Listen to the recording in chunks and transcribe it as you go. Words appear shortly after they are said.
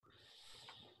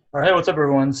All right, what's up,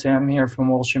 everyone? Sam here from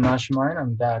Wall Street Mastermind.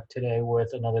 I'm back today with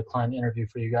another client interview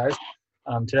for you guys.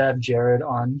 Today I have Jared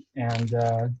on, and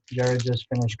Jared just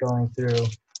finished going through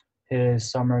his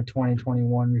summer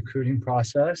 2021 recruiting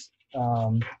process,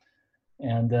 and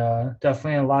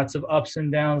definitely lots of ups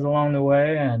and downs along the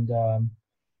way. And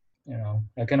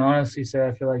I can honestly say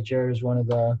I feel like Jared is one of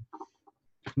the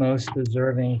most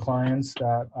deserving clients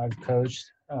that I've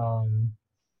coached.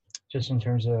 Just in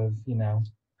terms of,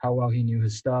 how well he knew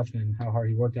his stuff and how hard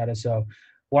he worked at it. So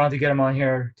wanted to get him on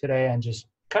here today and just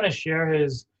kind of share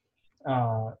his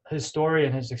story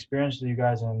and his experience with you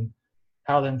guys and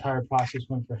how the entire process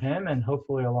went for him, and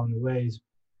hopefully along the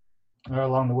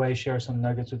way share some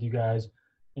nuggets with you guys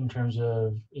in terms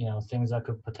of, things that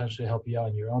could potentially help you out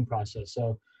in your own process.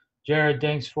 So Jared,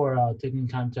 thanks for taking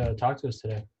time to talk to us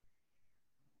today.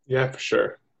 Yeah, for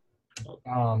sure.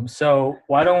 So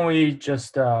why don't we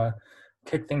just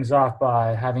kick things off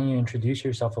by having you introduce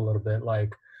yourself a little bit,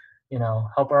 like,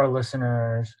 help our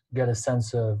listeners get a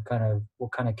sense of kind of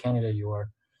what kind of candidate you are.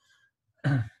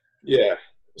 Yeah.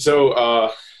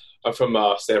 I'm from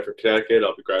Stanford, Connecticut.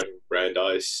 I'll be graduating from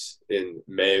Brandeis in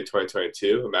May of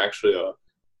 2022. I'm actually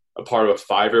a part of a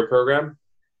 5-year program,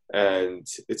 and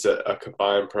it's a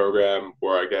combined program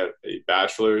where I get a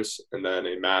bachelor's and then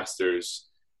a master's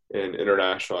in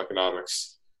international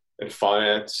economics and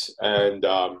finance. And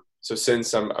so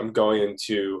since I'm in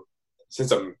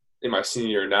my senior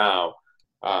year now,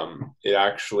 it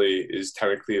actually is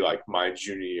technically like my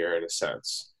junior year in a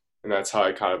sense, and that's how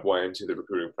I kind of went into the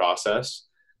recruiting process.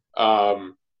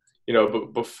 But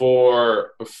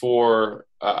before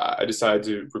I decided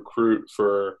to recruit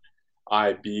for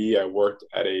IB, I worked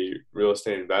at a real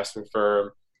estate investment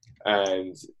firm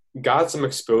and got some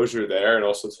exposure there, and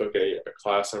also took a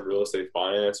class on real estate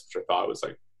finance, which I thought was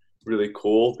like really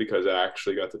cool because I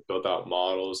actually got to build out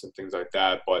models and things like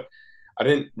that. But I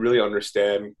didn't really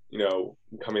understand,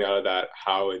 coming out of that,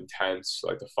 how intense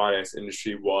like the finance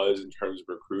industry was in terms of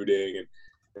recruiting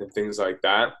and things like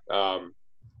that.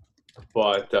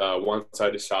 But once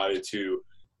I decided to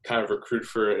kind of recruit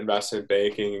for investment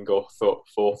banking and go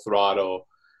full throttle,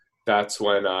 that's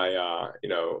when I,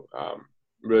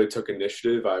 really took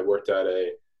initiative. I worked at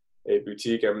a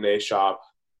boutique M&A shop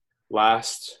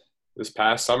this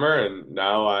past summer, and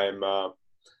now I've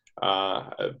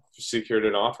secured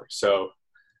an offer. So,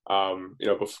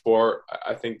 before,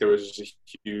 I think there was just a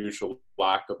huge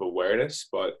lack of awareness,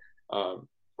 but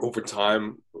over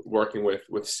time, working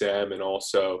with Sam and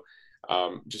also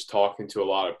just talking to a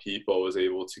lot of people, was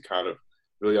able to kind of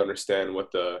really understand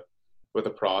what the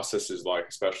process is like,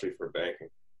 especially for banking.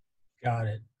 Got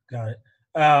it.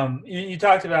 You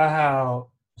talked about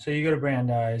so you go to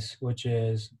Brandeis, which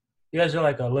is, you guys are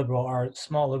like a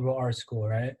small liberal arts school,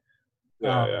 right?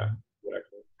 Yeah, Um,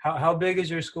 exactly. how big is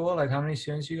your school? Like, how many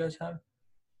students do you guys have?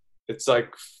 It's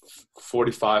like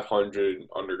 4,500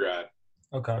 undergrad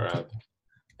Okay. around.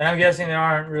 And I'm guessing there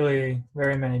aren't really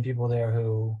very many people there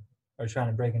who are trying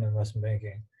to break into investment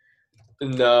banking.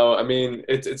 No, I mean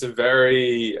it's a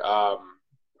very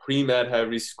pre-med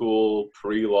heavy school,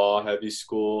 pre-law heavy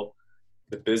school.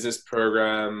 The business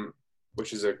program,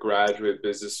 which is a graduate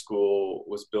business school,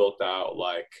 was built out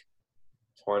like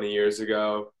 20 years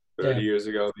ago, Yeah. 30 years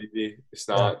ago, maybe. It's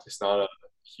Yeah. not a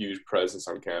huge presence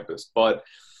on campus, but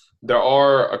there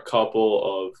are a couple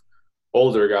of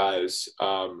older guys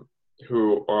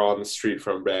who are on the street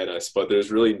from Brandeis, but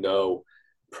there's really no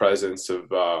presence of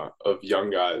young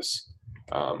guys,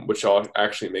 which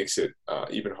actually makes it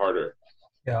even harder.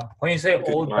 Yeah. When you say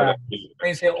Because old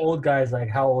guys, like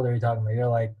how old are you talking about? You're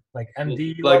like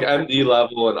MD like level MD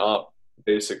level and up,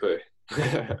 basically.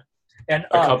 and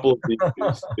A up. couple of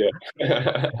VPs, yeah.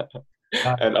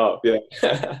 Got And up, yeah.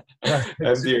 it.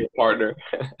 MD or partner.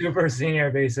 Super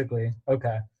senior, basically.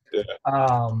 Okay. Yeah,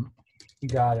 Um,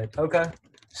 got it. Okay.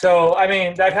 So, I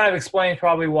mean, that kind of explains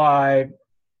probably why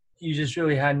you just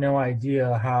really had no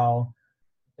idea how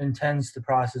intense the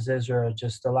process is, or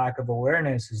just the lack of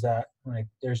awareness is that, like,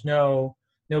 there's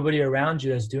nobody around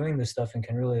you that's doing this stuff and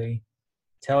can really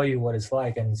tell you what it's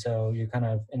like. And so you're kind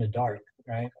of in the dark,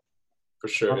 right? for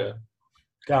sure, yeah. Um,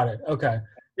 got it. Okay.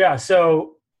 Yeah.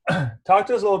 So talk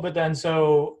to us a little bit then.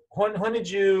 So when did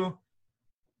you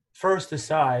first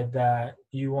decide that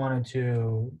you wanted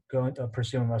to go into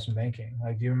pursue investment banking?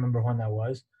 Like, do you remember when that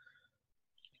was?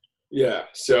 Yeah.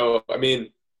 So, I mean,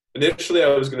 initially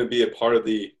I was going to be a part of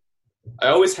I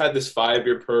always had this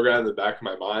 5-year program in the back of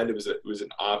my mind. It was an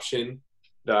option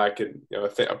that I could,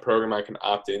 a program I can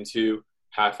opt into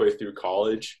halfway through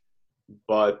college,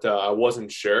 but I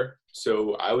wasn't sure.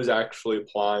 So I was actually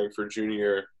applying for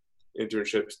junior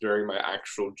internships during my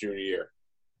actual junior year.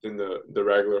 than the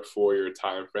regular 4-year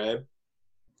time frame.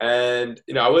 And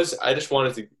I just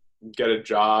wanted to get a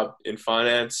job in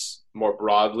finance more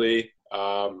broadly.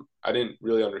 I didn't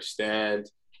really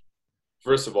understand,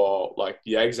 first of all, like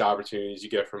the exit opportunities you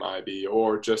get from IB,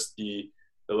 or just the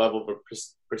level of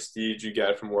prestige you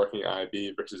get from working at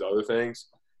IB versus other things.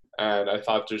 And I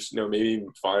thought just, maybe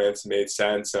finance made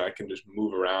sense and I can just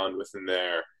move around within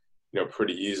there,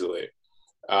 pretty easily.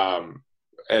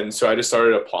 And so I just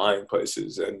started applying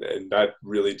places, and that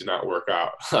really did not work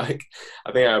out. Like,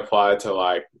 I think I applied to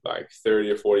like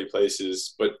 30 or 40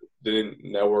 places, but didn't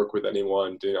network with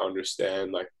anyone, didn't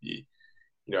understand like the,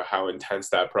 how intense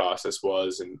that process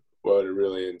was and what it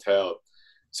really entailed.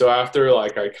 So after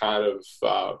like I kind of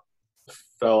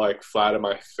fell like flat on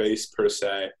my face per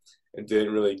se and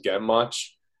didn't really get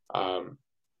much, I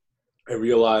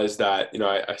realized that,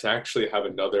 I actually have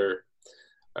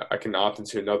I can opt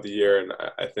into another year. And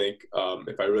I think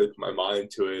if I really put my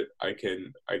mind to it, I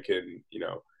can,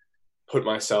 put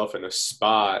myself in a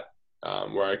spot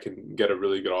where I can get a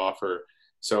really good offer.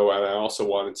 So, and I also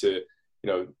wanted to,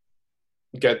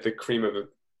 get the cream of the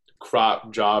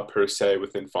crop job per se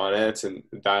within finance. And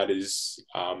that is,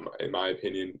 in my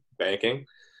opinion, banking.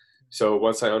 So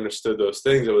once I understood those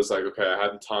things, it was like, okay, I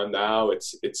have the time now.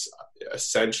 It's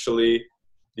essentially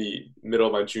the middle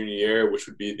of my junior year, which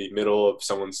would be the middle of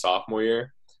someone's sophomore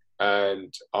year.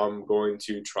 And I'm going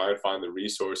to try and find the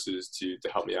resources to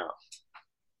help me out.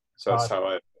 So that's how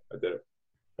I did it.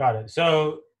 Got it.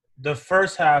 So the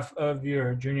first half of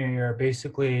your junior year,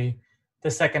 basically the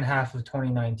second half of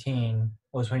 2019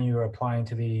 was when you were applying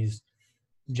to these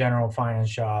general finance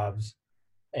jobs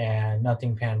and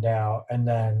nothing panned out. And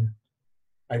then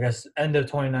I guess end of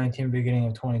 2019, beginning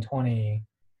of 2020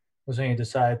 was when you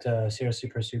decided to seriously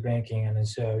pursue banking. And then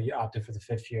so you opted for the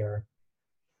 5th year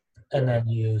and then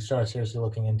you started seriously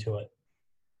looking into it.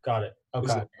 Got it.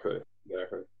 Okay.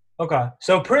 Exactly. Okay.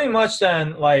 So pretty much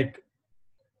then, like,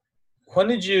 when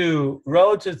did you,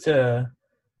 relative to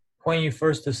when you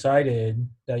first decided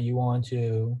that you want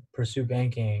to pursue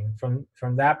banking, from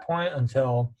that point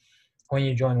until when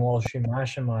you joined Wall Street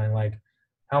Mastermind, like,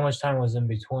 how much time was in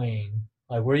between?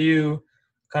 Like, were you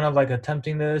kind of like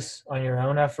attempting this on your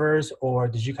own at first, or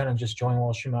did you kind of just join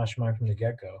Wall Street Mastermind from the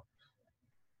get-go?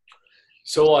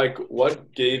 So like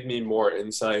what gave me more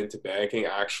insight into banking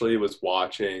actually was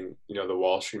watching, the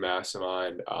Wall Street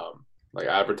Mastermind, like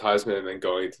advertisement, and then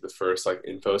going to the first like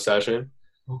info session.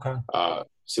 Okay.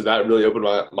 So that really opened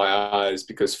my eyes,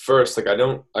 because first, like I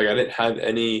don't have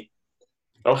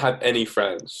any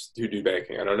friends who do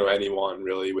banking. I don't know anyone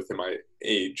really within my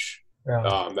age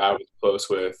Yeah. that I was close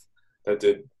with that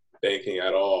did banking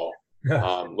at all,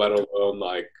 Yeah. let alone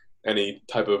like any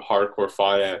type of hardcore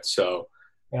finance. So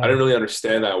Yeah. I didn't really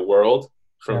understand that world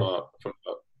from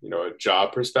Yeah. a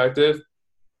job perspective.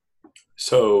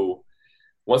 So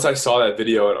once I saw that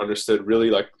video and understood really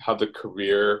like how the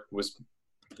career was,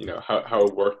 how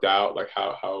it worked out, like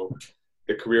how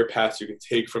the career paths you can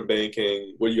take from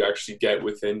banking, what you actually get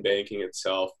within banking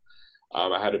itself,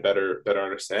 I had a better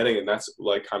understanding, and that's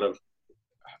like kind of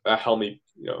that helped me,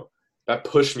 that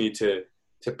pushed me to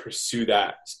pursue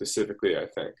that specifically, I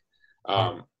think.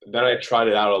 Then I tried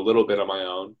it out a little bit on my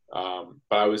own,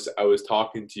 but I was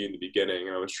talking to you in the beginning,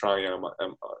 and I was trying it on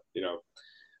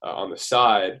on the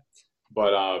side,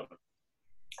 but I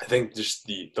think just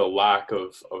the lack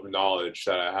of knowledge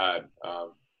that I had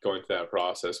going through that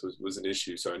process was an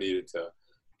issue. So I needed to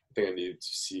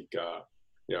seek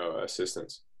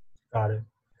assistance. Got it.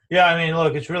 Yeah, I mean,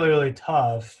 look, it's really, really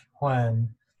tough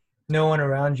when no one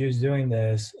around you is doing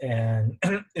this, and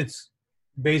it's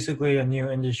basically a new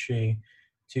industry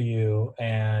to you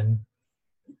and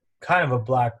kind of a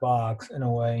black box in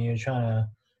a way. And you're trying to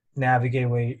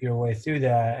navigate your way through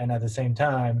that, and at the same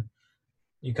time,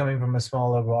 you're coming from a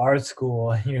small liberal arts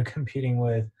school and you're competing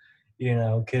with,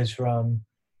 kids from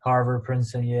Harvard,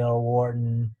 Princeton, Yale,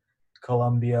 Wharton,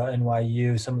 Columbia,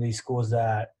 NYU, some of these schools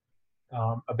that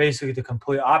are basically the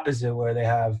complete opposite, where they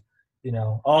have,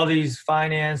 all these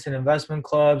finance and investment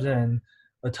clubs and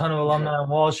a ton of alumni on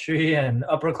Wall Street and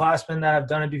upperclassmen that have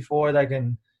done it before that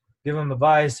can give them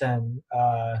advice. And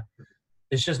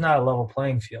it's just not a level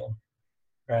playing field,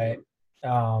 right?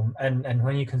 And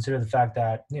when you consider the fact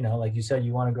that, like you said,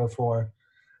 you want to go for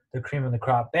the cream of the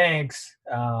crop banks,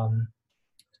 talking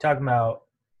about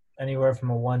anywhere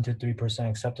from a 1% to 3%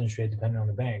 acceptance rate, depending on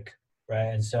the bank, right?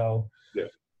 And so Yeah.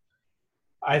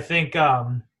 I think,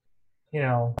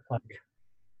 like,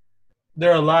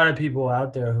 there are a lot of people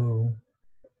out there who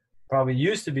probably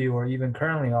used to be or even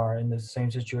currently are in the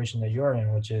same situation that you're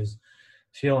in, which is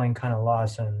feeling kind of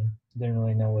lost and didn't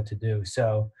really know what to do.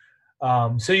 So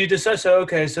So you decided, so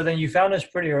okay, so then you found us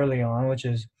pretty early on, which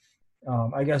is,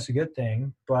 I guess, a good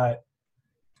thing. But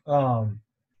um,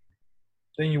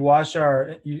 then you watched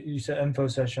you said info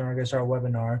session, or I guess our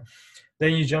webinar.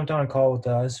 Then you jumped on a call with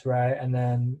us, right? And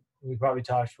then we probably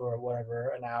talked for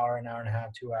whatever, an hour and a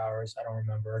half, 2 hours. I don't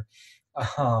remember.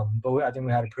 I think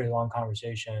we had a pretty long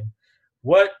conversation.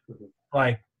 What,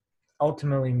 like,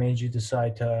 ultimately made you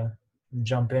decide to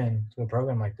jump in to a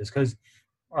program like this? Because,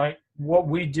 right, what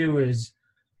we do is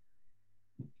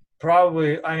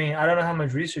probably, I mean, I don't know how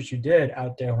much research you did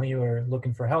out there when you were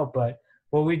looking for help, but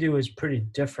what we do is pretty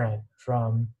different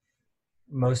from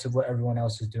most of what everyone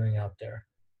else is doing out there,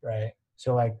 right?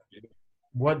 So, like,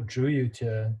 what drew you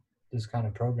to this kind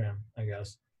of program, I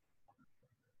guess?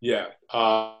 Yeah.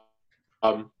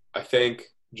 I think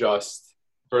just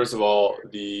first of all,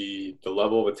 the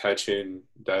level of attention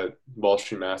that Wall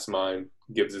Street Mastermind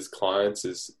gives its clients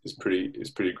is pretty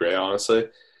great, honestly.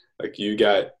 Like you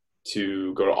get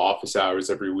to go to office hours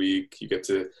every week. You get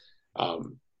to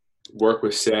um, work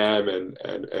with Sam and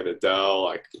Adele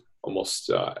like almost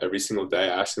every single day,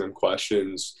 asking them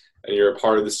questions, and you're a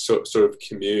part of this sort of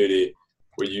community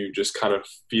where you just kind of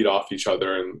feed off each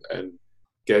other and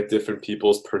get different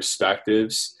people's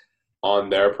perspectives on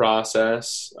their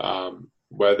process,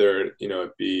 whether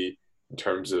it be in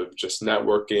terms of just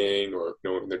networking or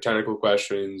knowing their technical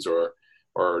questions or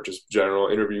just general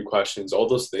interview questions. All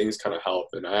those things kind of help.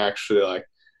 And I actually like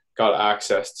got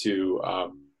access to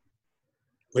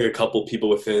like a couple people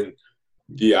within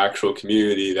the actual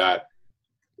community that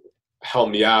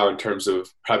helped me out in terms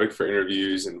of prepping for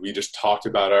interviews, and we just talked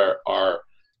about our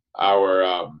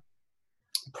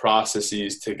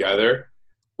processes together,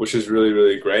 which is really,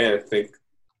 really great. And I think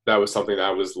that was something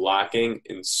that was lacking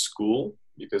in school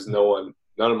because none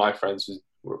of my friends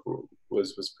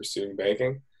was pursuing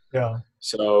banking. Yeah,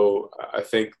 So I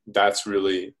think that's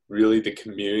really, really the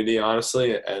community,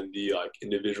 honestly, and the like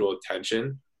individual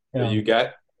attention that yeah, you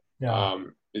get yeah,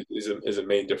 is a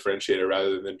main differentiator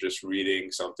rather than just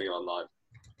reading something online.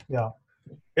 yeah.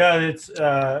 Yeah, it's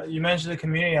you mentioned the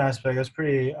community aspect. That's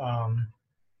pretty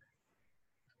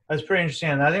interesting.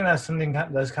 And I think that's something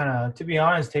that's kind of, to be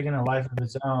honest, taken a life of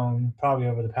its own probably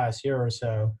over the past year or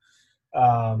so. Um,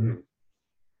 Mm,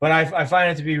 but I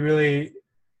find it to be really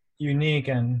unique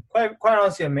and quite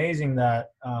honestly amazing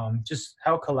that just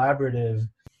how collaborative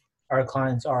our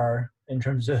clients are in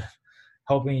terms of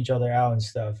helping each other out and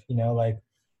stuff. Like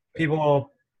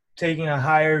people taking a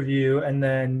higher view and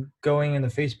then going in the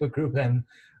Facebook group and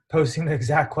posting the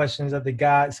exact questions that they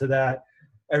got so that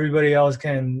everybody else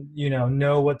can,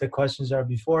 know what the questions are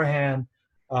beforehand.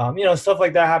 Stuff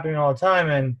like that happening all the time.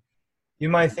 And you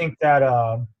might think that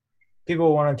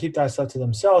people want to keep that stuff to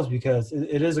themselves because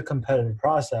it is a competitive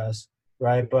process,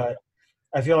 right? But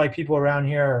I feel like people around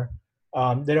here,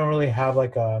 they don't really have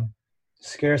like a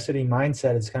scarcity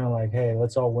mindset. It's kind of like, hey,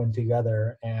 let's all win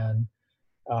together.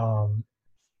 Um,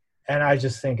 and I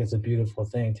just think it's a beautiful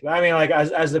thing. I mean, like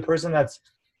as the person that's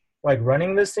like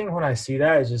running this thing, when I see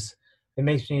that, it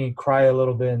makes me cry a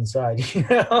little bit inside.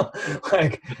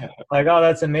 Like oh,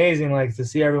 that's amazing. Like to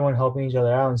see everyone helping each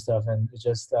other out and stuff, and it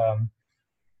just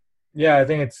yeah, I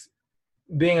think it's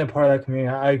being a part of that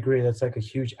community. I agree. That's like a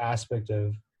huge aspect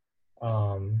of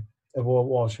what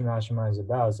Wall Street Mastermind is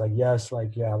about. It's like, yes,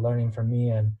 like, yeah, learning from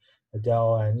me and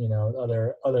Adele and,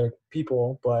 other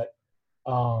people,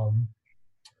 um,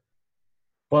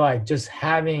 but like just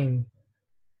having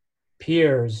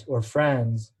peers or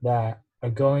friends that are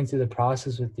going through the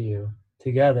process with you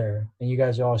together and you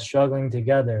guys are all struggling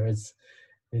together.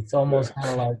 It's almost yeah,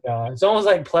 kind of like it's almost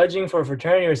like pledging for a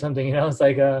fraternity or something. It's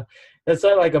like it's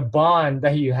like a bond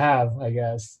that you have, I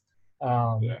guess,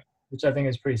 yeah. which I think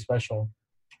is pretty special.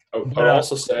 I But would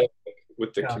also say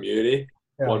with the yeah, community,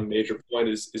 yeah, one major point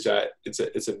is that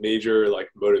it's a major like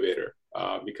motivator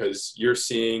because you're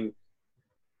seeing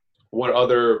what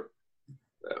other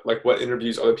like what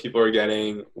interviews other people are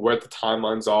getting, where the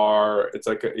timelines are. It's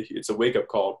like it's a wake up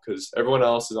call because everyone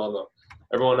else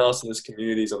in this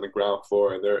community is on the ground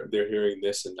floor and they're hearing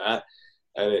this and that,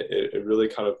 and it really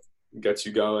kind of gets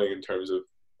you going in terms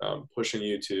of pushing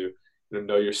you to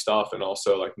know your stuff and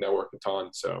also like network a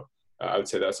ton. So I would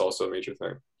say that's also a major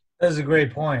thing. that's a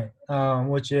great point.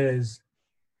 Which is,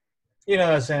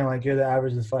 that's saying like you're the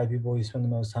average of the five people you spend the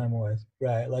most time with,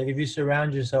 right? Like if you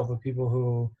surround yourself with people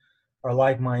who are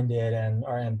like-minded and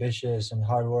are ambitious and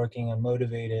hardworking and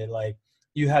motivated, like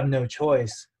you have no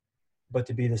choice but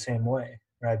to be the same way,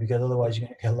 right? Because otherwise you're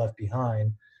gonna get left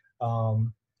behind.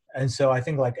 Um, and so I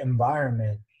think like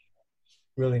environment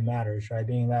really matters, right?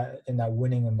 Being that in that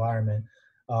winning environment.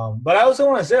 But I also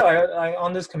want to say, like,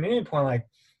 on this community point, like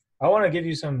I want to give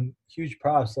you some huge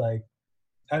props. Like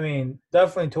I mean,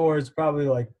 definitely towards probably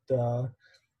like the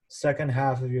second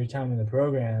half of your time in the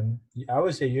program, I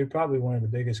would say you're probably one of the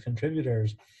biggest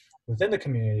contributors within the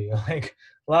community. Like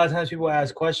a lot of times people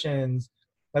ask questions,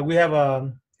 like we have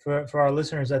for our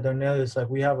listeners that don't know this, like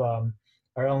we have our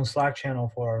own Slack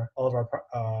channel for all of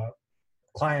our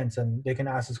clients, and they can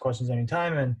ask us questions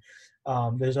anytime.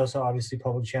 And there's also obviously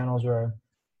public channels where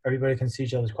everybody can see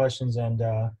each other's questions. And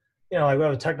like we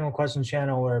have a technical question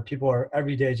channel where people are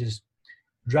every day just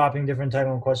dropping different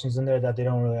technical questions in there that they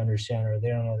don't really understand or they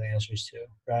don't know the answers to,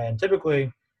 right? And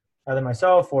typically, either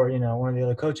myself or one of the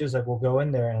other coaches, like, will go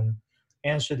in there and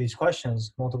answer these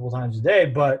questions multiple times a day.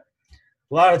 But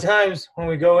a lot of times when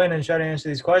we go in and try to answer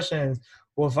these questions,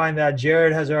 we'll find that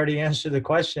Jared has already answered the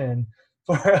question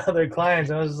for other clients.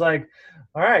 And I was like,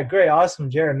 all right, great, awesome,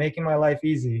 Jared, making my life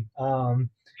easy.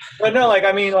 But no, like,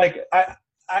 I mean, like,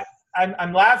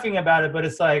 I'm laughing about it, but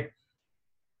it's like,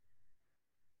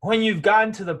 when you've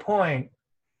gotten to the point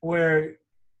where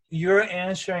you're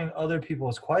answering other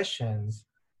people's questions,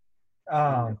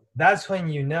 that's when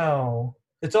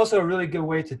it's also a really good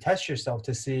way to test yourself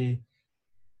to see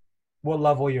what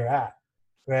level you're at,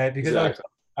 right? Because Exactly.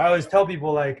 I always tell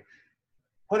people, like,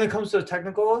 when it comes to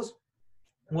technicals,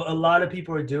 what a lot of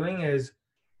people are doing is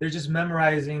they're just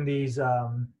memorizing these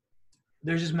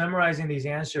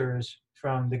answers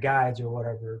from the guides or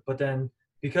whatever. But then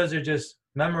because they're just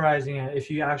memorizing it, if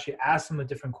you actually ask them a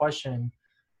different question,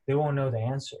 they won't know the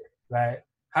answer, right?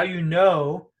 How you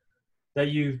know that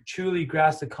you've truly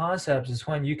grasped the concepts is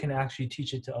when you can actually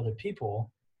teach it to other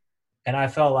people. And I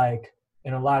felt like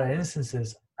in a lot of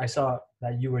instances, I saw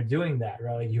that you were doing that,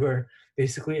 right? Like you were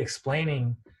basically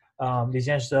explaining these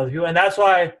answers to other people. And that's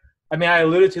why, I mean, I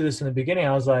alluded to this in the beginning.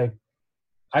 I was like,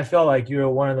 I felt like you were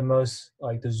one of the most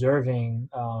like deserving,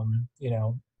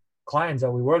 clients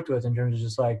that we worked with, in terms of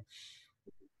just like,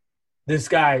 this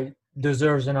guy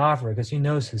deserves an offer because he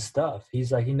knows his stuff. He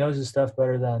knows his stuff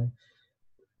better than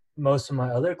most of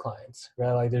my other clients,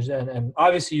 right? Like and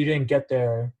obviously you didn't get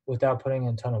there without putting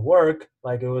in a ton of work.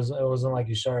 Like it wasn't like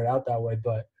you started out that way,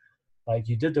 but like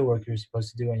you did the work you're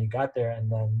supposed to do and you got there, and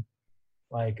then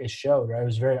like it showed, right? It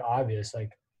was very obvious.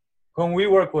 Like when we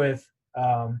work with,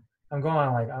 I'm going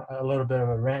on like a little bit of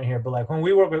a rant here, but like when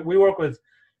we work with,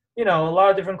 a lot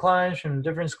of different clients from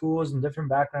different schools and different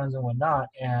backgrounds and whatnot.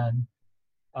 And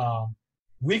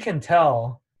we can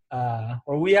tell,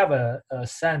 or we have a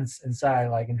sense inside,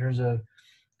 like in terms of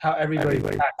how everybody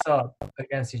backs up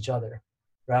against each other,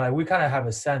 right? Like we kind of have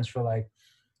a sense for like,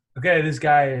 okay, this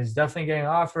guy is definitely getting an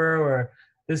offer, or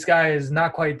this guy is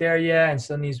not quite there yet and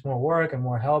still needs more work and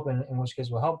more help, and in which case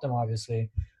we'll help them,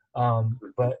 obviously.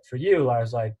 But for you, I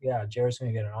was like, yeah, Jared's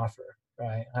going to get an offer,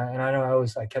 right? And I know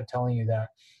I kept telling you that,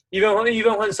 even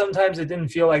when sometimes it didn't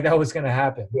feel like that was going to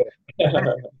happen.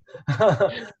 Yeah.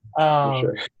 For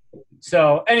sure.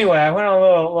 So anyway, I went on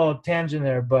a little tangent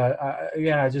there, but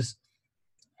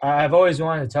I've always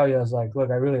wanted to tell you, I was like,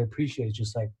 look, I really appreciate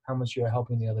just like how much you're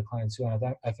helping the other clients too. And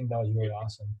I think that was really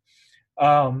awesome.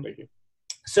 Thank you.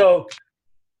 So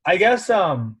I guess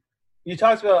you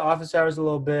talked about office hours a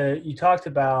little bit. You talked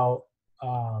about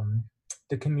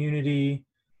the community.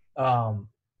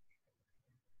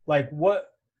 Like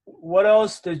what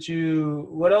else did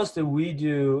we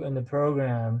do in the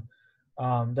program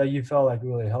that you felt like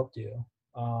really helped you?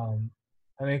 I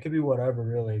mean, it could be whatever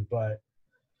really, but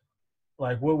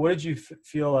like what did you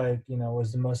feel like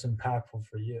was the most impactful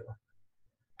for you?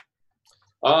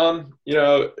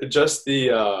 Just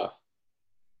the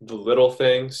little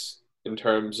things in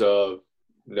terms of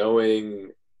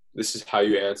knowing this is how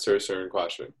you answer a certain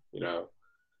question,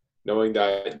 knowing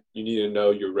that you need to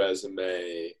know your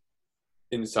resume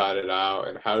inside and out,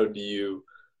 and how do you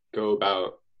go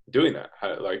about doing that?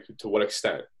 How, like, to what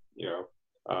extent,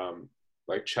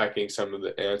 like checking some of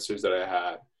the answers that I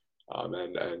had,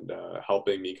 and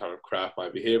helping me kind of craft my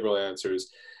behavioral answers.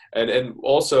 And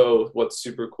also what's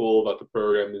super cool about the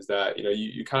program is that,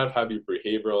 you kind of have your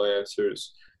behavioral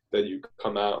answers that you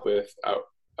come out with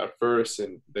at first,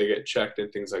 and they get checked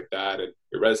and things like that, and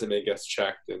your resume gets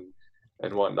checked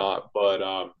and whatnot. But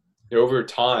over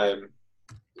time,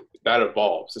 that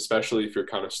evolves, especially if you're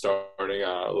kind of starting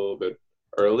out a little bit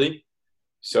early.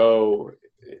 So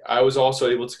I was also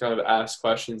able to kind of ask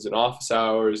questions in office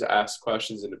hours, ask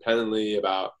questions independently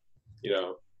about,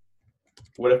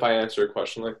 what if I answer a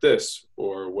question like this?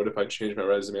 Or what if I change my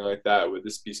resume like that? Would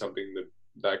this be something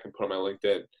that I can put on my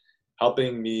LinkedIn?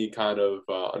 Helping me kind of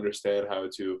understand how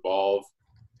to evolve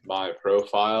my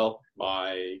profile,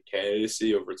 my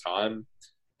candidacy over time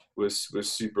was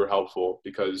super helpful,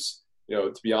 because,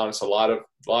 to be honest, a lot of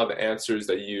the answers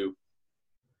that you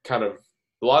kind of,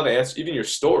 a lot of the answers, even your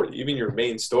story, even your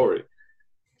main story,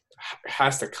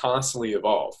 has to constantly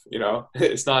evolve.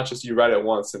 It's not just you write it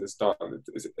once and it's done.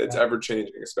 It's ever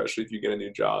changing, especially if you get a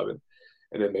new job, and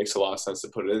it makes a lot of sense to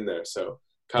put it in there. So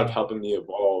kind of helping me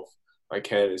evolve my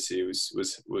candidacy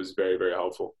was very, very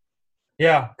helpful.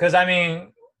 Yeah, because I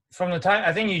mean, from the time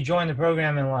I think you joined the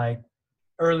program in like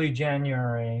early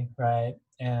January, right?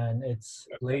 And it's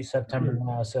late September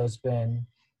now, so it's been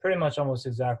pretty much almost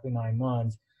exactly 9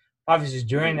 months. Obviously,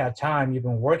 during that time, you've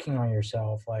been working on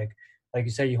yourself. Like you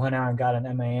said, you went out and got an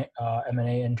M&A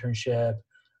internship.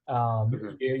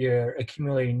 You're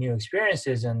accumulating new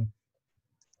experiences, and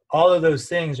all of those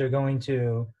things are going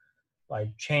to like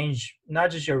change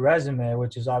not just your resume,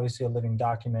 which is obviously a living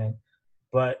document,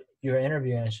 but your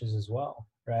interview answers as well,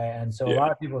 right? And so a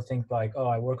lot of people think like, oh,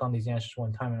 I work on these answers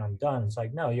one time and I'm done. It's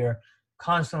like, no, you're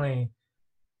constantly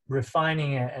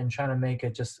refining it and trying to make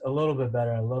it just a little bit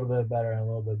better, a little bit better, and a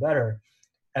little bit better.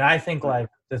 And I think like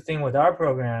the thing with our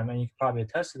program, and you can probably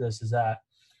attest to this, is that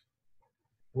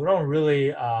we don't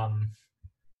really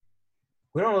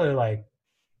like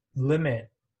limit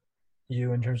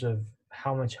you in terms of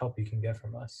how much help you can get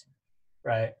from us,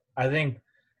 right? I think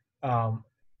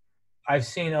I've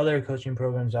seen other coaching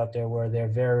programs out there where they're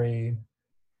very,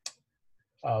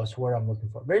 what's the word I'm looking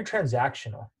for? Very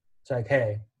transactional. It's like,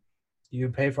 hey, you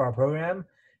pay for our program,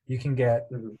 you can get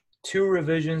 2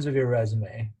 revisions of your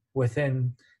resume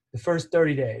within the first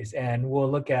 30 days. And we'll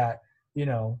look at,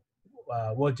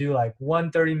 we'll do like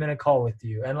 1 30-minute call with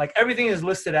you. And like everything is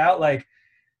listed out, like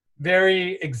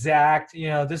very exact,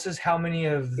 this is how many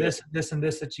of this, and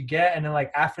this that you get. And then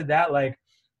like after that, like,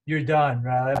 you're done,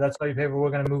 right? That's all you pay for. We're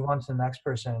going to move on to the next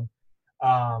person.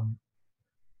 And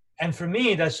for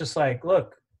me, that's just like,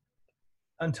 look,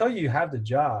 until you have the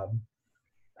job,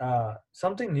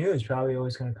 something new is probably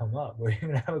always going to come up where you're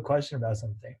going to have a question about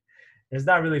something. It's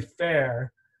not really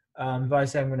fair if I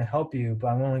say I'm going to help you, but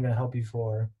I'm only going to help you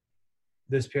for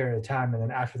this period of time. And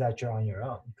then after that, you're on your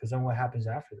own. Because then what happens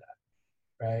after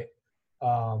that, right?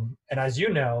 And as you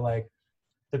know, like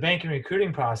the banking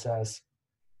recruiting process,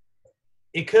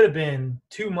 it could have been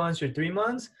 2 months or 3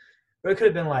 months, or it could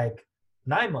have been like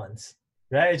 9 months,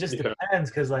 right? It just depends,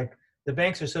 because like the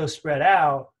banks are so spread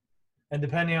out, and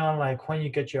depending on like when you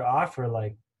get your offer,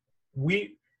 like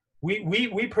we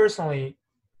personally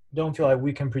don't feel like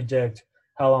we can predict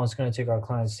how long it's going to take our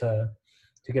clients to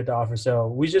get the offer. So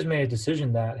we just made a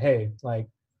decision that, hey, like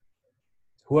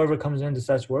whoever comes in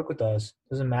decides to work with us,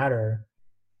 doesn't matter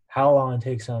how long it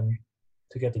takes them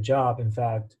to get the job. In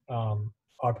fact,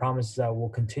 our promise is that we'll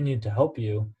continue to help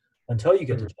you until you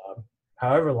get the job,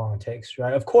 however long it takes,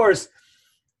 right? Of course,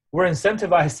 we're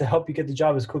incentivized to help you get the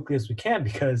job as quickly as we can,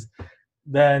 because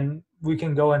then we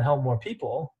can go and help more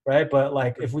people, right? But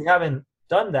like if we haven't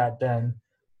done that, then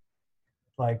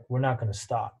like we're not going to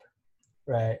stop,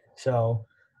 right? So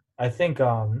I think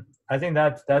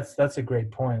that's a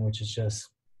great point, which is just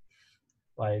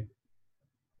like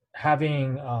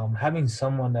having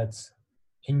someone that's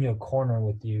in your corner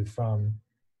with you from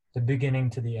the beginning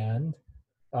to the end,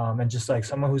 and just like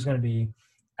someone who's going to be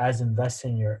as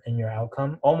invested in your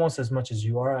outcome almost as much as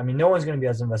you are. I mean, no one's going to be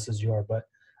as invested as you are, but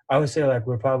I would say like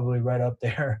we're probably right up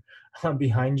there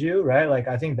behind you, right? Like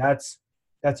I think that's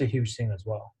a huge thing as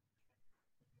well.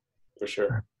 For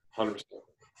sure,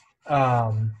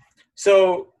 100%.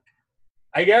 So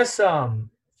I guess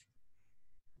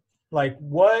like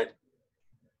what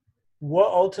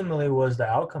ultimately was the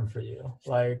outcome for you?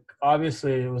 Like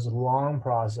obviously it was a long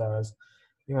process.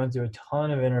 You went through a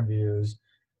ton of interviews.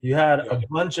 You had a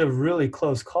bunch of really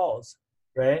close calls,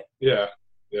 right? Yeah.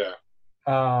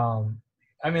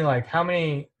 I mean, like how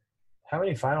many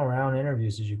final round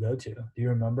interviews did you go to? Do you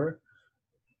remember?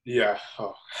 Yeah.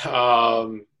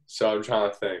 So I'm trying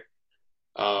to think.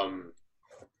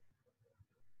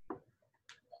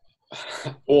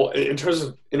 Well, in terms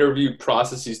of interview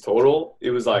processes total,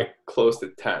 it was like close to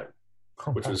 10,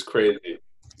 which was crazy.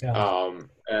 Yeah.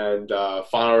 And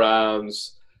final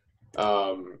rounds,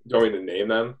 going to name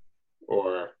them,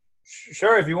 or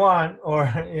sure, if you want, or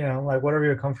like whatever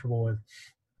you're comfortable with.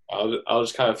 I'll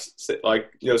just kind of say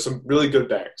like some really good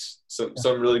banks, some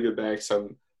really good banks,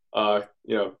 some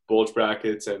bulge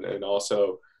brackets, and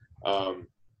also a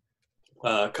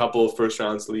couple of first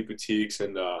rounds elite boutiques,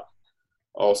 and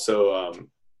also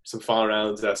some final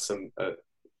rounds at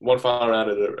one final round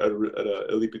at a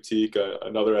elite boutique,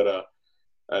 another at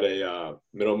a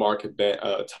middle market bank,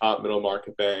 top middle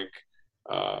market bank,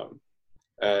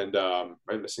 and am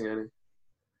I missing any?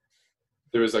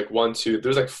 There was like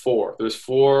four. There was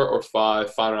 4 or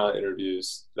 5 final round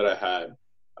interviews that I had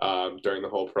during the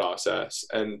whole process,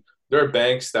 and there are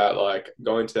banks that like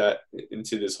going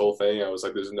into this whole thing, I was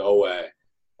like, there's no way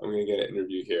I'm gonna get an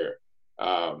interview here.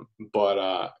 But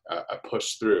I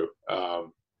pushed through,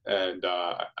 and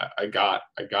I got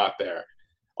there.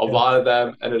 A Yeah. lot of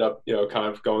them ended up, kind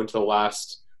of going to the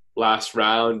last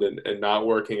round and not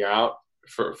working out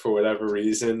for whatever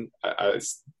reason. I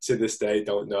to this day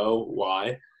don't know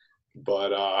why,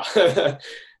 but Yeah.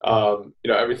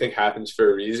 everything happens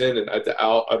for a reason. And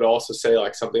I'd also say,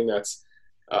 like, something that's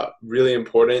really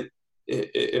important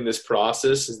in this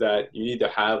process is that you need to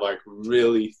have, like,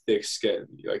 really thick skin.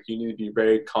 Like, you need to be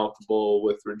very comfortable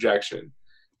with rejection.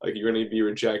 Like, you're going to be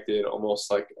rejected almost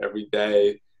like every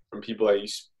day from people that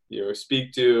you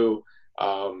speak to,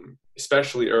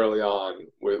 especially early on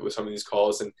with some of these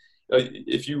calls. And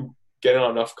if you get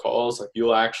on enough calls, like,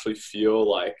 you'll actually feel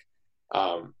like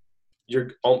um,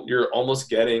 you're almost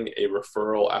getting a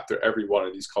referral after every one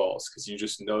of these calls, because you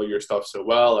just know your stuff so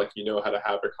well. Like, you know how to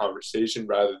have a conversation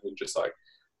rather than just, like,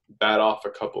 bat off a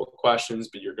couple of questions,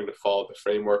 but you're going to follow the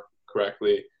framework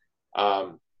correctly.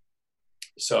 Um,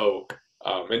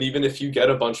 and even if you get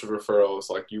a bunch of referrals,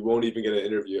 like, you won't even get an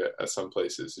interview at some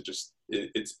places.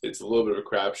 It's a little bit of a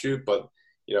crapshoot, but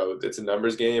it's a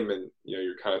numbers game, and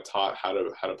you're kind of taught how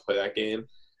to play that game.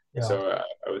 Yeah. So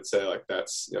I would say, like,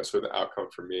 that's sort of the outcome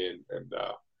for me, and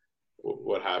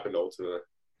what happened ultimately.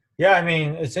 Yeah, I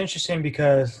mean, it's interesting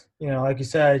because, like you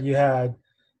said, you had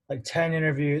like 10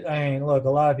 interviews. I mean, look, a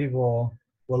lot of people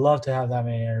would love to have that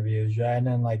many interviews, right? And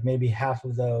then like maybe half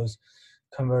of those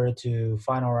converted to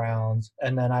final rounds.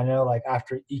 And then I know like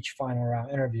after each final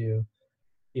round interview,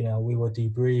 we would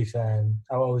debrief, and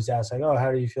I would always ask like, oh,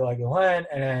 how do you feel like it went?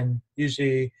 And then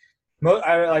usually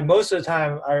most of the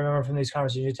time I remember from these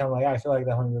conversations, you tell me like, I feel like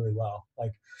that went really well.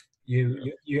 Like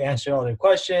you answered all their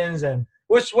questions, and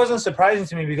which wasn't surprising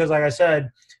to me because, like I said,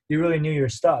 you really knew your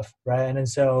stuff, right? And then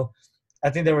so I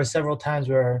think there were several times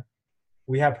where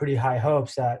we had pretty high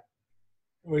hopes that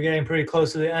we're getting pretty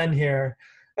close to the end here,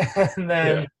 and Yeah.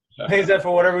 then things that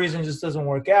for whatever reason just doesn't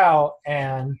work out.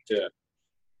 And Yeah.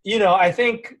 I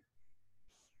think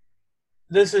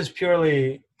this is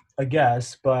purely a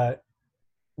guess, but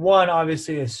one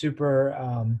obviously is super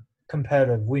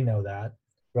competitive. We know that,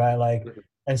 right? Like, Mhm.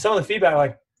 and some of the feedback,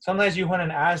 like sometimes you went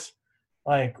and ask,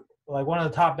 like one of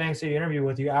the top banks that you interview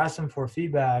with, you ask them for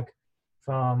feedback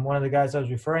from one of the guys that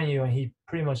was referring you, and he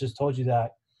pretty much just told you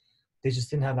that they just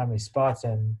didn't have that many spots,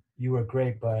 and you were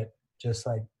great, but just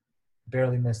like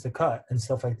barely missed the cut and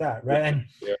stuff like that, right?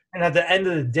 Yeah. And at the end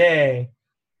of the day,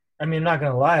 I mean, I'm not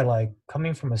gonna lie, like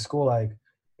coming from a school like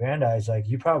Brandeis, like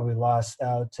you probably lost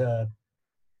out to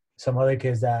some other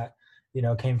kids that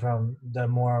came from the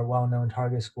more well-known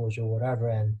target schools or whatever.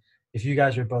 And if you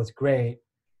guys are both great,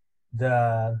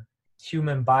 the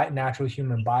natural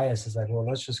human bias is like, well,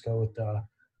 let's just go with the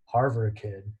Harvard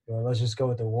kid, or let's just go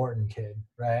with the Wharton kid,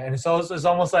 right? And it's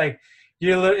almost like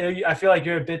I feel like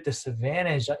you're a bit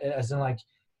disadvantaged, as in like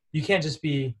you can't just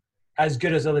be as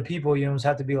good as other people. You almost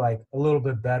have to be like a little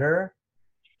bit better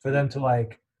for them to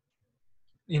like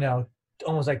you know,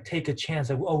 almost like take a chance.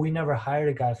 Like, oh, we never hired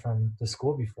a guy from the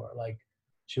school before. Like,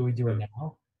 should we do it Mhm.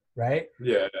 now? Right.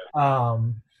 Yeah.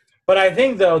 Um, but I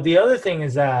think though the other thing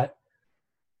is that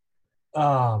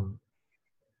um,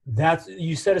 that's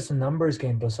you said it's a numbers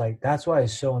game, but it's like that's why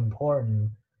it's so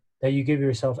important that you give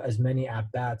yourself as many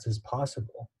at bats as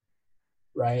possible.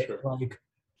 Right. Sure. Like,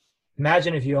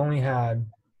 imagine if you only had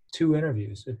 2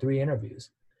 interviews or 3 interviews.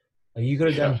 Like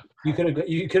Yeah.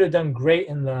 you could have done great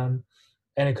in them,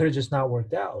 and it could have just not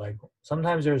worked out. Like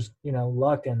sometimes there's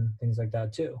luck and things like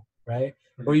that too, right?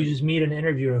 Or you Mhm. just meet an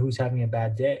interviewer who's having a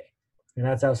bad day, and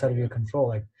that's outside of your control.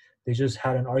 Like they just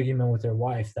had an argument with their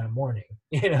wife that morning,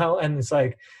 and it's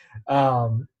like,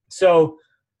 so.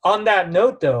 On that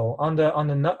note, though, on the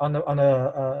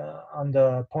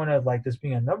point of like this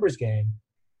being a numbers game,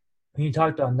 when you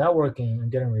talked about networking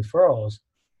and getting referrals,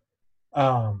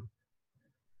 um,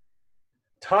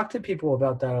 talk to people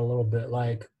about that a little bit.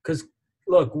 Like, because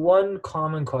look, one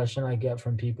common question I get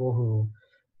from people who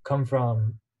come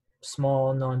from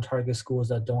small non-target schools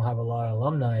that don't have a lot of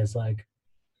alumni is like,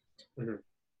 Mhm.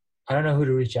 I don't know who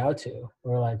to reach out to,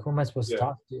 or like, who am I supposed to Yeah.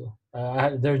 talk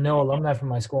to? There's no alumni from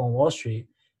my school on Wall Street.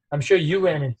 I'm sure you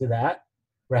ran into that,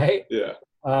 right? Yeah.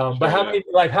 But Sure. how Yeah.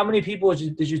 many how many people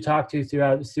did you talk to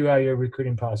throughout your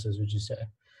recruiting process? Would you say?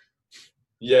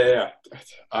 Yeah.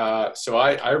 Yeah. So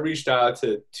I reached out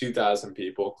to 2,000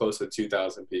 people, close to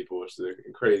 2,000 people, which is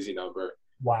a crazy number.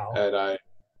 Wow. And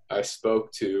I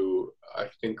spoke to, I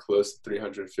think, close to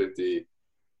 350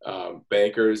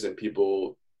 bankers and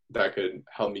people that could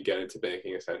help me get into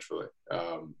banking, essentially,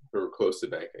 who were close to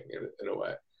banking in a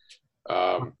way.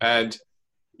 And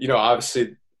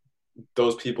obviously,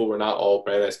 those people were not all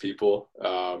Brandeis people.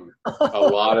 A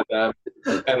lot of them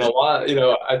And a lot,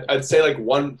 I'd say like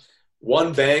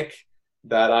one bank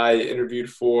that I interviewed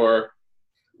for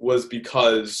was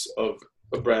because of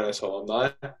a Brandeis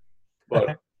alumni,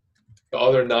 but the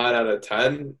other 9 out of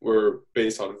 10 were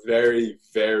based on very,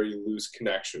 very loose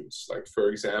connections. Like, for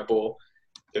example,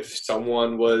 if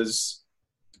someone was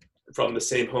from the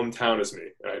same hometown as me,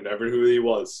 and I never knew who he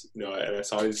was, and I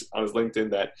saw on his LinkedIn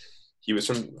that he was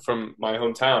from my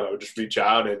hometown, I would just reach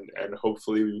out and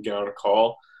hopefully we would get on a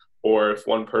call. Or if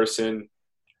one person,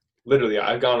 literally,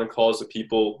 I've gone on calls with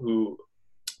people who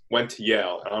went to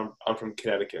Yale, and I'm from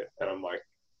Connecticut, and I'm like,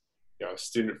 a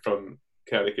student from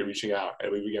Connecticut reaching out,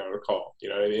 and we would get on a call. You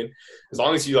know what I mean? As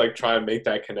long as you like try and make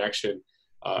that connection,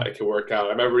 it can work out. I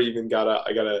remember even I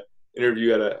got a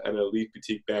interview at an elite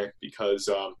boutique bank because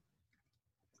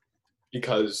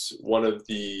one of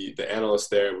the analysts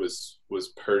there was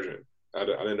Persian. I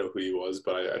didn't know who he was,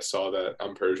 but I saw that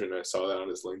I'm Persian. I saw that on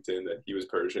his LinkedIn that he was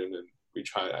Persian, and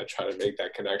I try to make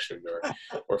that connection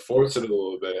or force it a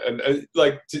little bit. And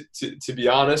like to be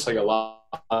honest, like a lot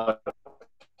of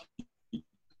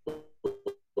people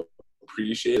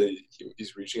appreciate it.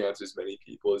 He's reaching out to as many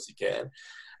people as he can.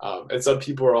 And some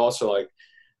people are also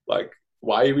like,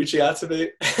 why are you reaching out to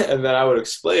me? And then I would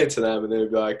explain it to them, and they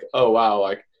would be like, oh wow,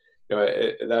 like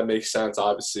that makes sense.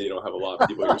 Obviously, you don't have a lot of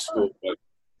people at your school, but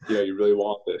you really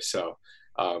want this. So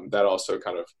that also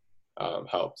kind of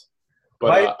helped.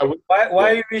 But why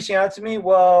are you reaching out to me?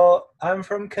 Well, I'm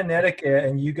from Connecticut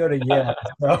and you go to Yale.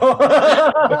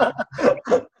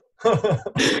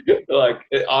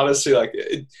 Honestly, like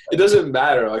it doesn't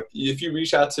matter. Like if you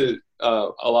reach out to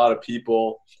a lot of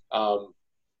people and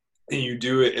you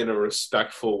do it in a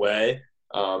respectful way,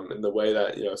 in the way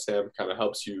that Sam kind of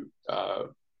helps you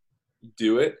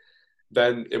do it,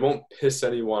 then it won't piss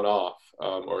anyone off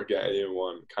or get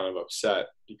anyone kind of upset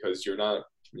because you're not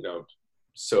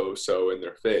so in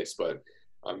their face, but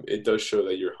it does show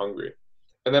that you're hungry.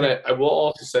 And then I will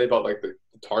also say about like the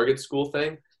target school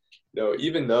thing,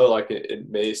 even though like it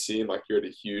may seem like you're at a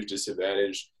huge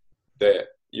disadvantage that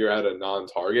you're at a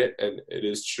non-target, and it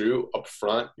is true up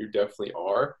front, you definitely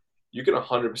are, you can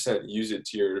 100% use it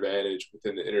to your advantage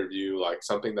within the interview. Like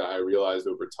something that I realized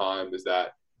over time is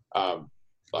that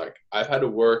like I've had to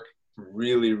work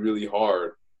really, really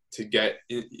hard to get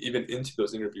even into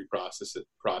those interview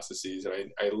processes.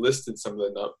 And I listed some of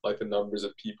the numbers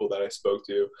of people that I spoke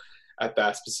to at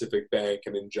that specific bank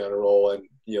and in general, and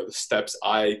the steps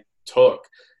I took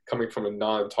coming from a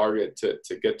non-target to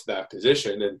get to that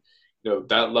position, and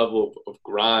that level of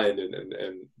grind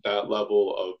and that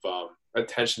level of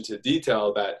attention to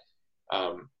detail that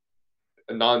a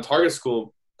non-target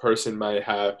school person might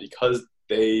have, because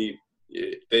they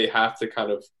have to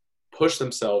kind of push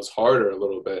themselves harder a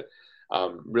little bit,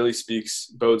 really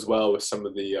bodes well with some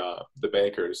of the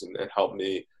bankers and helped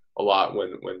me a lot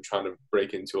when trying to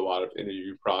break into a lot of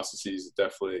interview processes.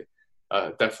 Definitely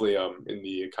in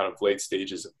the kind of late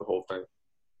stages of the whole thing.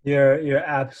 You're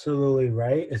absolutely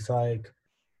right. It's like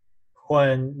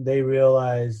when they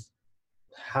realize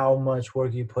how much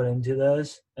work you put into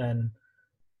this, and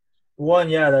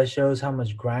that shows how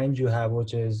much grind you have,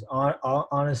 which is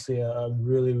honestly a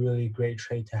really, really great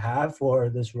trait to have for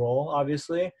this role,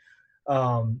 obviously.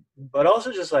 But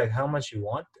also just like how much you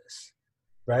want this,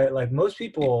 right? Like most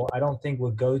people, I don't think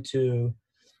would go to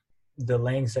the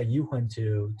lengths that you went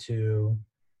to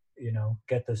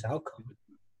get this outcome,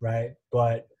 right?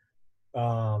 But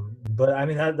I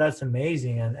mean that's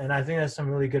amazing, and I think that's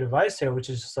some really good advice here, which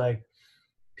is just like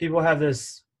people have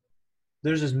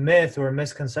there's this myth or a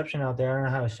misconception out there, I don't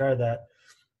know how to start that,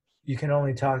 you can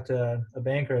only talk to a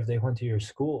banker if they went to your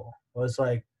school. Well, it's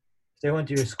like if they went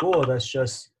to your school, that's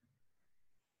just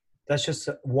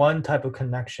one type of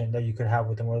connection that you could have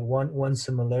with them, or one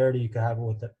similarity you could have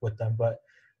with them. But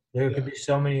there could be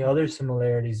so many other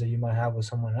similarities that you might have with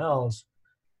someone else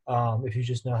if you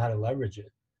just know how to leverage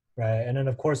it, right? And then,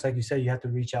 of course, like you said, you have to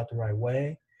reach out the right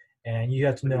way, and you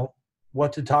have to know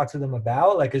what to talk to them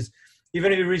about. Like, because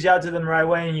even if you reach out to them the right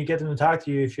way and you get them to talk to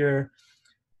you, if you're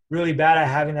really bad at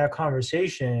having that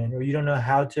conversation, or you don't know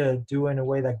how to do it in a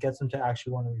way that gets them to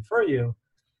actually want to refer you,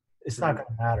 it's not going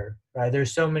to matter, right?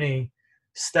 There's so many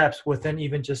steps within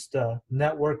even just the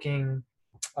networking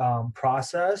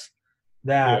process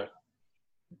that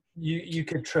you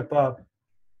could trip up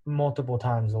multiple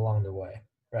times along the way,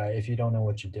 right? If you don't know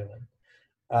what you're doing.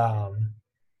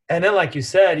 And then, like you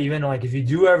said, even like if you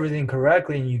do everything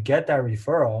correctly and you get that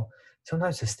referral,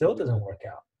 sometimes it still doesn't work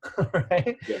out,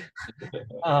 right?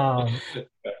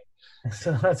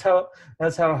 So that's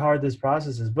how hard this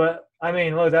process is. But I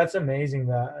mean, look, that's amazing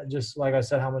that, just like I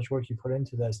said, how much work you put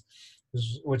into this,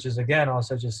 which is again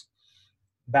also just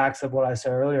backs up what I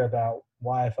said earlier about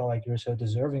why I felt like you were so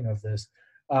deserving of this.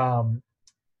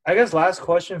 I guess last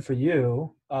question for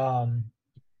you.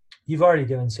 You've already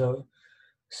given so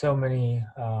many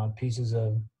pieces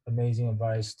of amazing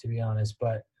advice, to be honest.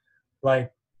 But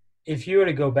like, if you were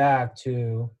to go back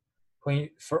to when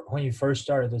you first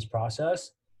started this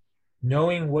process,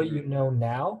 knowing what you know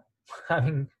now,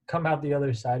 having come out the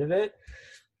other side of it,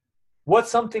 what's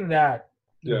something that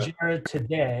Yeah. Jared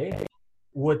today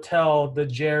would tell the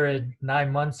Jared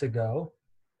 9 months ago?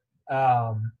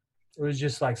 It was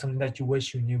just like something that you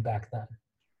wish you knew back then.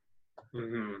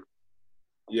 hmm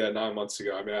Yeah, 9 months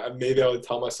ago. I mean, maybe I would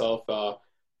tell myself,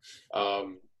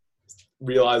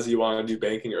 realize you want to do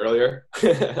banking earlier.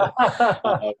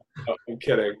 I'm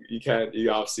kidding.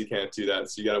 You obviously can't do that.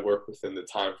 So you got to work within the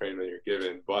time frame that you're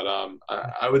given. But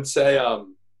I would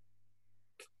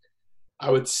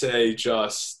say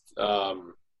just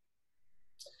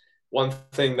one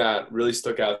thing that really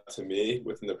stuck out to me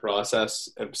within the process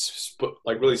and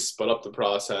really sped up the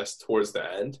process towards the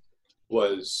end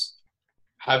was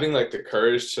having like the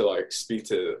courage to like speak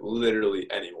to literally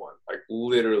anyone, like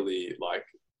literally like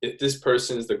if this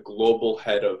person is the global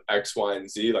head of X, Y,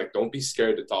 and Z, like don't be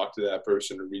scared to talk to that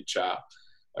person or reach out.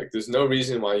 Like there's no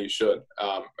reason why you should.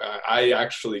 I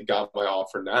actually got my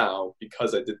offer now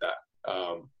because I did that.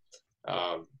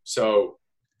 So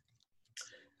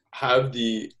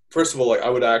first of all, like I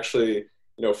would actually,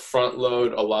 front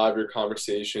load a lot of your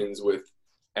conversations with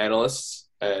analysts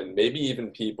and maybe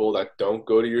even people that don't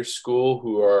go to your school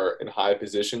who are in high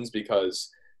positions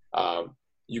because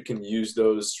you can use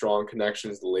those strong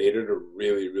connections later to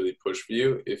really, really push for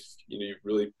you if you've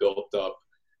really built up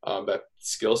that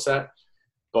skill set.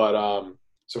 But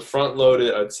so front load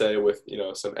it, I'd say, with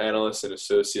some analysts and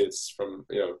associates from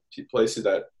places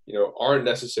that aren't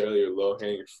necessarily your low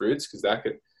hanging fruits, because that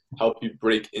could help you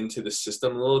break into the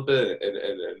system a little bit and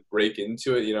break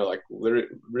into it. Like literally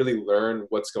really learn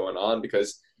what's going on,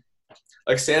 because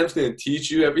like Sam's going to teach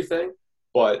you everything,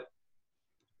 but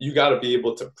you got to be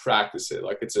able to practice it.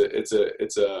 Like it's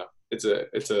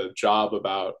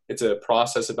a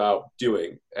process about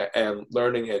doing and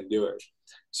learning and doing.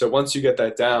 So once you get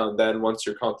that down, then once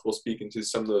you're comfortable speaking to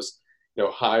some of those,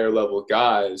 higher level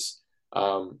guys,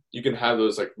 you can have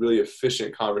those like really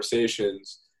efficient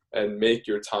conversations and make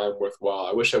your time worthwhile.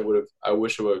 I wish I would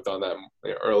have done that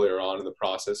earlier on in the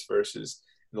process versus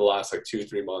in the last like 2 or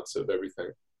 3 months of everything.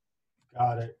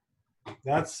 Got it.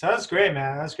 That's great,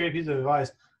 man. That's a great piece of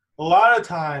advice. A lot of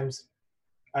times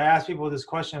I ask people this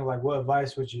question of like, what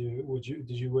advice did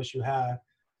you wish you had?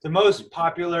 The most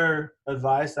popular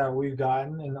advice that we've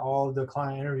gotten in all of the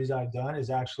client interviews I've done is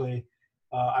actually,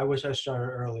 I wish I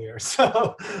started earlier.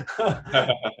 So,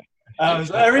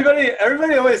 so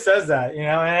everybody always says that, and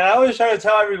I always try to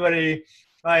tell everybody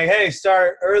like, hey,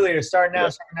 start earlier, start now,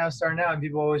 start now. And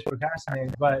people always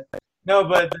procrastinate. But no,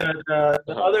 the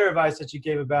other advice that you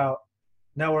gave about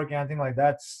networking, I think like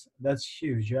that's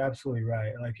huge. You're absolutely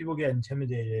right. Like people get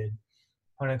intimidated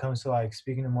when it comes to like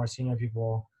speaking to more senior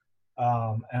people.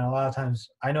 And a lot of times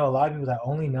I know a lot of people that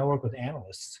only network with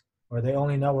analysts, or they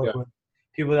only network with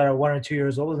people that are 1 or 2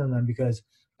 years older than them because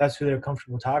that's who they're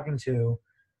comfortable talking to.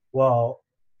 Well,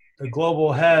 the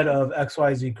global head of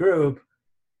XYZ group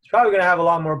is probably going to have a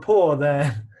lot more pull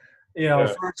than,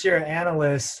 first year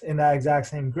analysts in that exact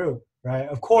same group, right?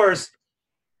 Of course,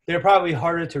 they're probably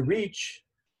harder to reach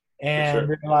and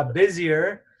they're a lot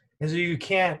busier. And so you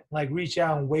can't like reach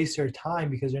out and waste their time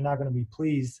because they're not going to be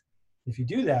pleased if you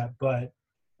do that. But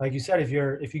like you said, if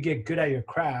you get good at your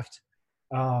craft,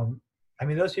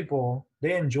 those people,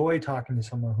 they enjoy talking to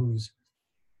someone who's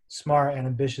smart and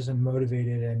ambitious and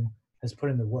motivated and has put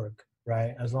in the work,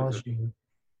 right? As long as you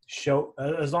show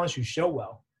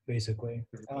well, basically.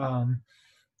 So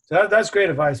that's great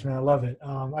advice, man. I love it.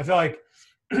 I feel like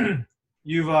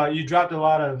you dropped a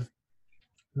lot of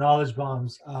knowledge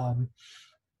bombs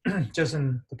just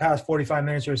in the past 45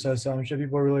 minutes or so. So I'm sure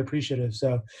people are really appreciative.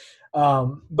 So,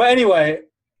 but anyway,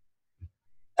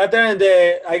 at the end of the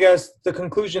day, I guess the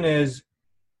conclusion is,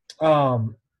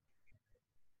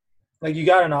 like you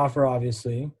got an offer,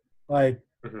 obviously. Like,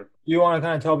 you want to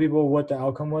kind of tell people what the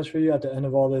outcome was for you at the end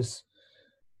of all this,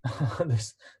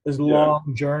 this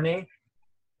long journey.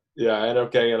 Yeah, I ended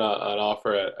up getting an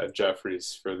offer at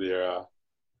Jefferies for the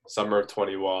summer of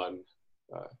 21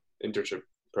 internship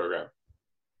program.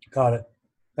 Got it.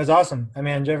 That's awesome. I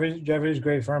mean, Jefferies is a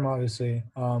great firm, obviously.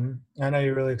 I know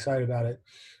you're really excited about it.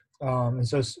 And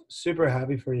so super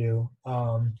happy for you.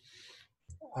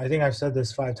 I think I've said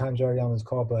this 5 times already on this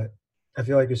call, but I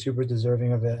feel like you're super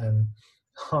deserving of it. And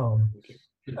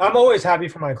I'm always happy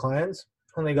for my clients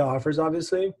when they get offers,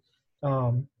 obviously.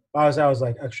 I was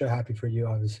like extra happy for you,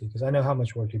 obviously, because I know how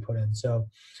much work you put in. So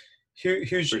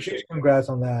huge Appreciate congrats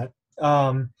on that.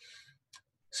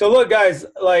 So look, guys,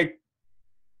 like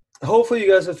hopefully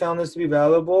you guys have found this to be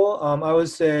valuable. I would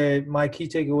say my key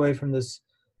takeaway from this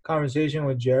conversation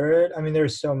with Jared, I mean,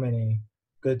 there's so many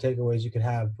good takeaways you could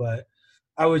have, but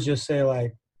I would just say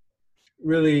like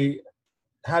really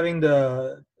having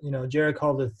the, Jared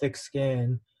called it thick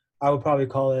skin. I would probably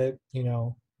call it,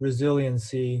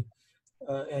 resiliency,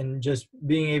 and just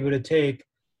being able to take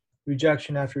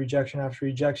rejection after rejection after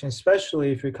rejection,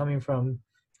 especially if you're coming from,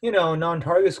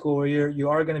 non-target school where you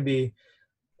are going to be,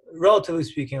 relatively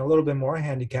speaking, a little bit more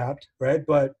handicapped, right?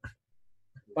 But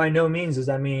by no means does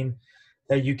that mean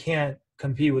that you can't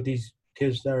compete with these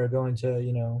kids that are going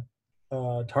to,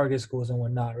 target schools and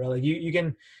whatnot, right? Like you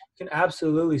can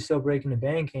absolutely still break into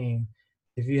banking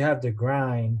if you have the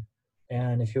grind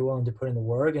and if you're willing to put in the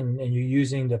work and you're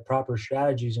using the proper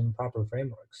strategies and proper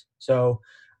frameworks. So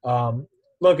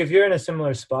look, if you're in a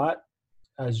similar spot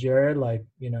as Jared, like,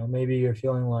 maybe you're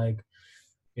feeling like,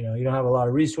 you don't have a lot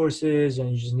of resources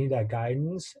and you just need that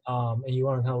guidance, and you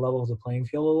want to kind of level the playing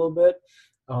field a little bit,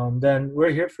 then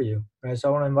we're here for you, right? So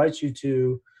I want to invite you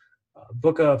to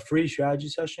book a free strategy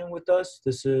session with us.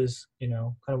 This is,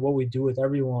 kind of what we do with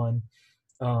everyone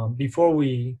before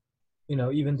we,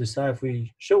 even decide if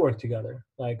we should work together.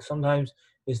 Like sometimes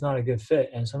it's not a good fit,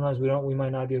 and sometimes we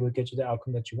might not be able to get you the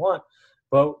outcome that you want,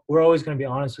 but we're always going to be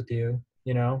honest with you.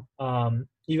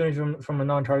 Even if you're from a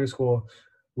non-target school,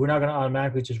 we're not going to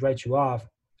automatically just write you off.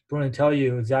 We're going to tell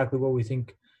you exactly what we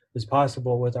think is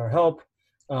possible with our help,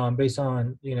 based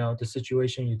on the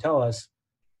situation you tell us,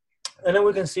 and then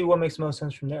we can see what makes most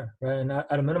sense from there, right? And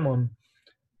at a minimum,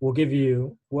 we'll give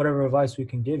you whatever advice we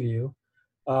can give you.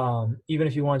 Even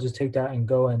if you want to just take that and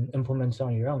go and implement it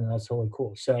on your own, that's totally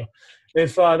cool. So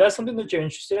if that's something that you're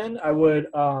interested in, I would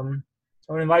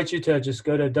invite you to just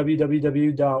go to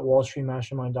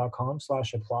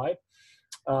www.wallstreetmastermind.com/apply.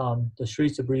 The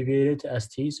street's abbreviated to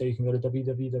ST, so you can go to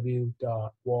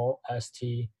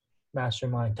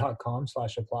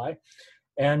www.wallstmastermind.com/apply.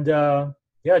 And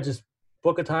yeah, just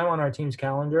book a time on our team's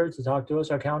calendar to talk to us.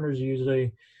 Our calendars are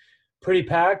usually pretty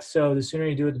packed, so the sooner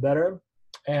you do it, the better.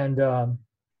 And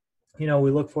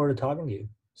we look forward to talking to you.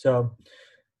 So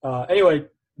anyway,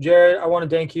 Jared, I want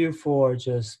to thank you for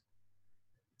just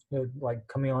like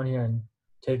coming on here and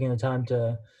taking the time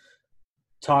to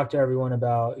talk to everyone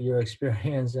about your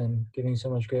experience and giving so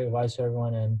much great advice to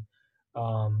everyone. And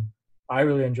I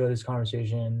really enjoyed this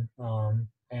conversation.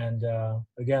 And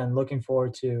again, looking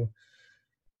forward to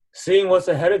seeing what's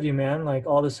ahead of you, man. Like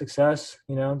all the success,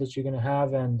 that you're gonna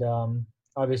have. And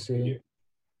obviously,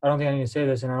 I don't think I need to say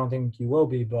this, and I don't think you will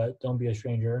be, but don't be a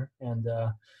stranger. And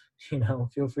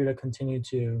feel free to continue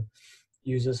to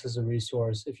use this as a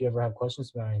resource if you ever have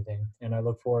questions about anything. And I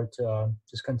look forward to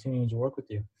just continuing to work with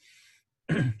you.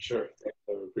 Sure. I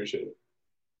appreciate it.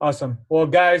 Awesome. Well,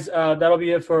 guys, that'll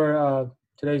be it for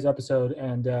today's episode.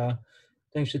 And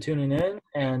thanks for tuning in.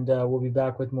 And we'll be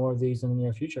back with more of these in the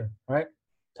near future. All right.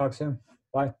 Talk soon.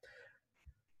 Bye.